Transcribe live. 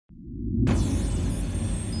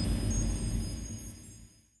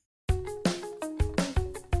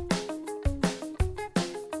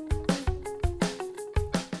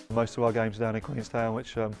Most of our games down in Queenstown,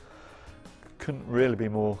 which couldn't really be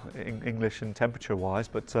more English and temperature-wise,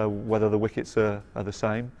 but whether the wickets are the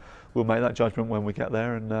same, we'll make that judgment when we get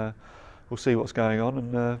there, and we'll see what's going on,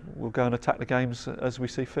 and we'll go and attack the games as we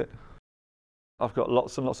see fit. I've got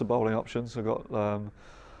lots and lots of bowling options. I've got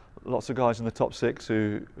lots of guys in the top six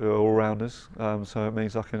who are all-rounders, so it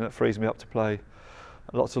means it frees me up to play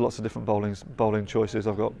lots of different bowling choices.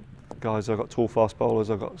 I've got tall fast bowlers,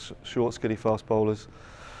 I've got short skiddy fast bowlers,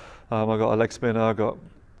 I've got a leg spinner, I've got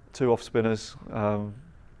two off spinners, and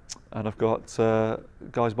I've got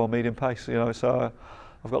guys bowl medium pace. So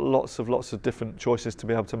I've got lots of different choices to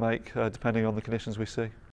be able to make depending on the conditions we see.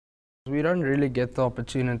 We don't really get the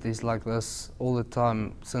opportunities like this all the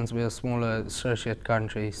time since we're a smaller associate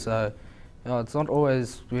country. So it's not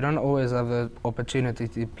always, we don't always have the opportunity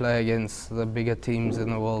to play against the bigger teams in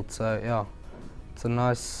the world. So yeah, it's a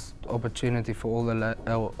nice opportunity for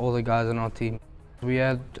all the guys on our team. We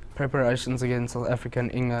had preparations against South Africa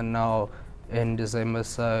and England now in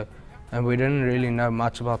December, and we didn't really know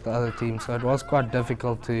much about the other teams, so it was quite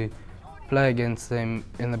difficult to play against them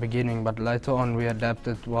in the beginning, but later on we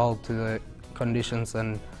adapted well to the conditions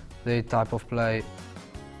and their type of play.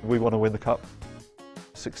 We want to win the cup.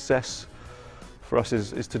 Success for us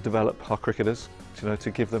is to develop our cricketers,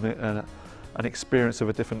 to give them an experience of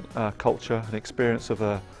a different culture, an experience of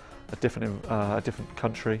a different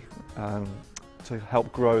country, to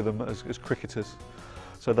help grow them as cricketers.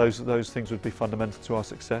 So those things would be fundamental to our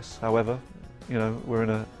success. However, we're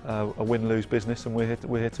in a win-lose business, and we're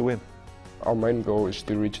here to win. Our main goal is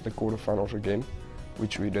to reach the quarterfinals again,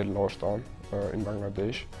 which we did last time in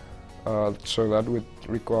Bangladesh. So that would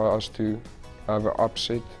require us to have an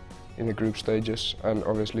upset in the group stages and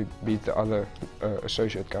obviously beat the other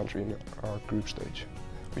associate country in our group stage,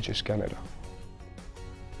 which is Canada.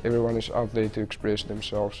 Everyone is out there to express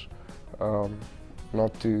themselves,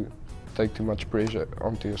 not to take too much pressure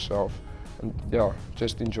onto yourself, and yeah,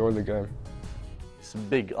 just enjoy the game. It's a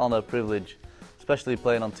big honour, privilege, especially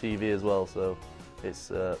playing on TV as well, so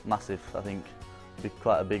it's massive. I think it'll be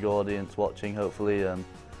quite a big audience watching, hopefully, and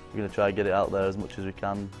we're going to try and get it out there as much as we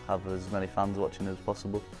can, have as many fans watching as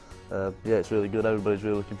possible. Yeah, it's really good, everybody's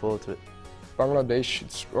really looking forward to it. Bangladesh,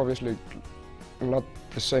 it's obviously not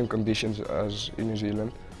the same conditions as in New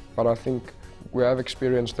Zealand, but I think we have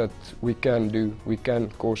experience that we can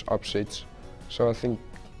cause upsets. So I think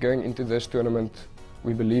going into this tournament,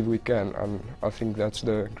 we believe we can, and I think that's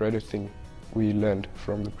the greatest thing we learned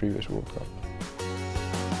from the previous World Cup.